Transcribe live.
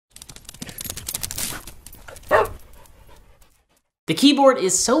The keyboard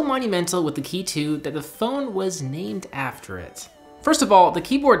is so monumental with the Key 2 that the phone was named after it. First of all, the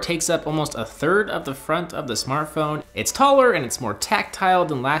keyboard takes up almost a third of the front of the smartphone. It's taller and it's more tactile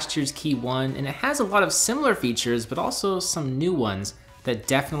than last year's Key 1, and it has a lot of similar features, but also some new ones that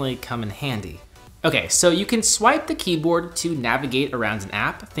definitely come in handy. Okay, so you can swipe the keyboard to navigate around an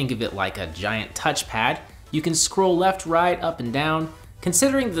app. Think of it like a giant touchpad. You can scroll left, right, up, and down.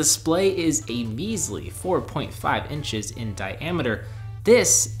 Considering the display is a measly 4.5 inches in diameter,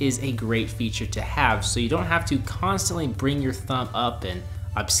 this is a great feature to have so you don't have to constantly bring your thumb up and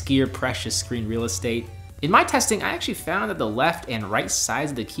obscure precious screen real estate. In my testing, I actually found that the left and right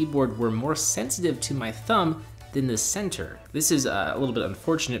sides of the keyboard were more sensitive to my thumb than the center. This is a little bit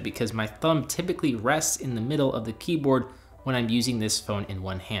unfortunate because my thumb typically rests in the middle of the keyboard when I'm using this phone in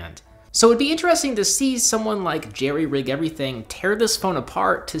one hand. So it'd be interesting to see someone like Jerry Rig Everything tear this phone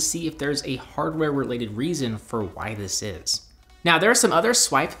apart to see if there's a hardware related reason for why this is. Now there are some other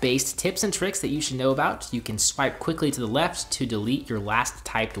swipe based tips and tricks that you should know about. You can swipe quickly to the left to delete your last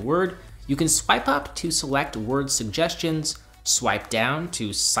typed word. You can swipe up to select word suggestions, swipe down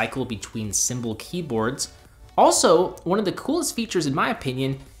to cycle between symbol keyboards. Also, one of the coolest features in my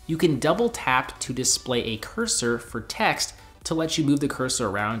opinion, you can double tap to display a cursor for text to let you move the cursor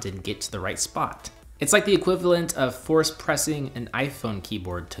around and get to the right spot. It's like the equivalent of force pressing an iPhone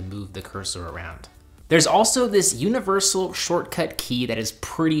keyboard to move the cursor around. There's also this universal shortcut key that is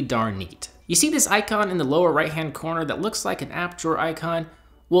pretty darn neat. You see this icon in the lower right hand corner that looks like an app drawer icon?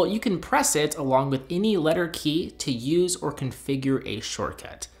 Well, you can press it along with any letter key to use or configure a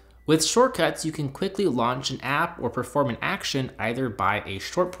shortcut. With shortcuts, you can quickly launch an app or perform an action either by a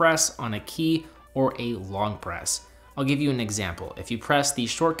short press on a key or a long press. I'll give you an example. If you press the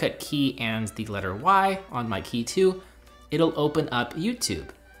shortcut key and the letter Y on my Key 2, it'll open up YouTube.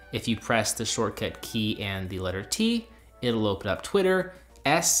 If you press the shortcut key and the letter T, it'll open up Twitter.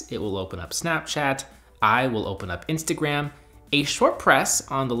 S, it will open up Snapchat. I will open up Instagram. A short press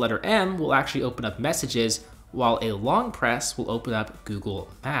on the letter M will actually open up Messages, while a long press will open up Google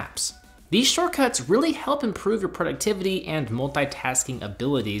Maps. These shortcuts really help improve your productivity and multitasking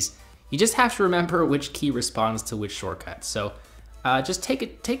abilities. You just have to remember which key responds to which shortcut. So just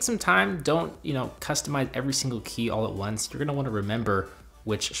take some time. Don't customize every single key all at once. You're gonna want to remember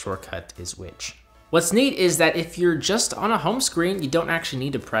which shortcut is which. What's neat is that if you're just on a home screen, you don't actually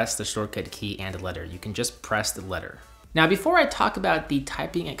need to press the shortcut key and a letter. You can just press the letter. Now, before I talk about the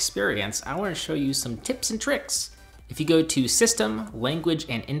typing experience, I want to show you some tips and tricks. If you go to System, Language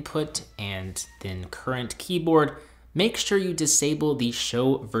and Input, and then Current Keyboard, make sure you disable the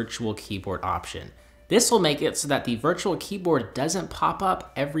Show Virtual Keyboard option. This will make it so that the virtual keyboard doesn't pop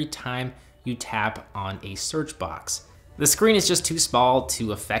up every time you tap on a search box. The screen is just too small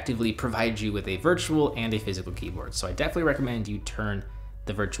to effectively provide you with a virtual and a physical keyboard, so I definitely recommend you turn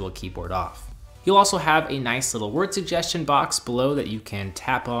the virtual keyboard off. You'll also have a nice little word suggestion box below that you can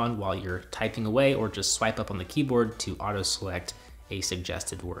tap on while you're typing away or just swipe up on the keyboard to auto-select a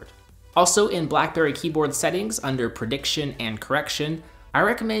suggested word. Also in BlackBerry keyboard settings under prediction and correction, I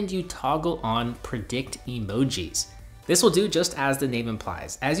recommend you toggle on predict emojis. This will do just as the name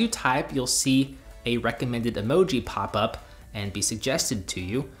implies. As you type, you'll see a recommended emoji pop up and be suggested to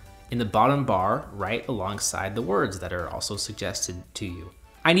you in the bottom bar right alongside the words that are also suggested to you.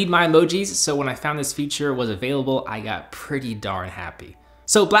 I need my emojis, so when I found this feature was available, I got pretty darn happy.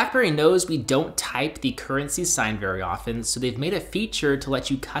 So BlackBerry knows we don't type the currency sign very often, so they've made a feature to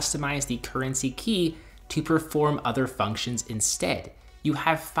let you customize the currency key to perform other functions instead. You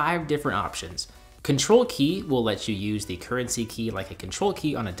have 5 different options. Control key will let you use the currency key like a control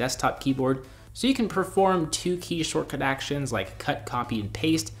key on a desktop keyboard, so you can perform 2 key shortcut actions like cut, copy, and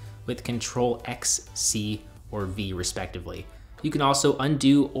paste with Control X, C, or V respectively. You can also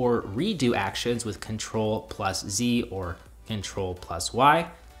undo or redo actions with Control plus Z or Control plus Y.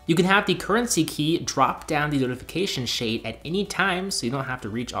 You can have the currency key drop down the notification shade at any time so you don't have to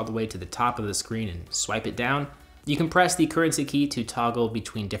reach all the way to the top of the screen and swipe it down. You can press the currency key to toggle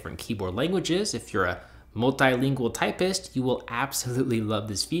between different keyboard languages. If you're a multilingual typist, you will absolutely love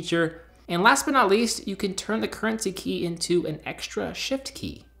this feature. And last but not least, you can turn the currency key into an extra shift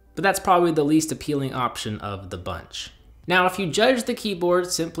key. But that's probably the least appealing option of the bunch. Now, if you judge the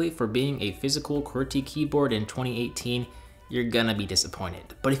keyboard simply for being a physical QWERTY keyboard in 2018, you're gonna be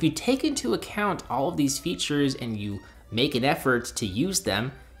disappointed. But if you take into account all of these features and you make an effort to use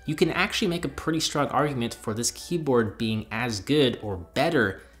them, you can actually make a pretty strong argument for this keyboard being as good or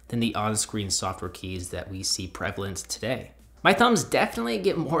better than the on-screen software keys that we see prevalent today. My thumbs definitely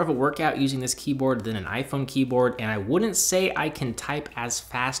get more of a workout using this keyboard than an iPhone keyboard, and I wouldn't say I can type as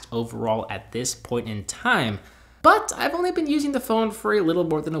fast overall at this point in time, But I've only been using the phone for a little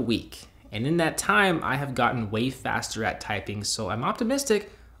more than a week, and in that time I have gotten way faster at typing, so I'm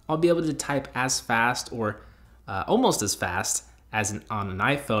optimistic I'll be able to type as fast or almost as fast as on an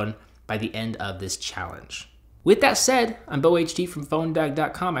iPhone by the end of this challenge. With that said, I'm Beau HD from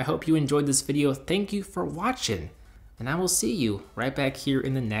PhoneDog.com. I hope you enjoyed this video. Thank you for watching, and I will see you right back here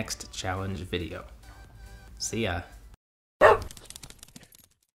in the next challenge video. See ya.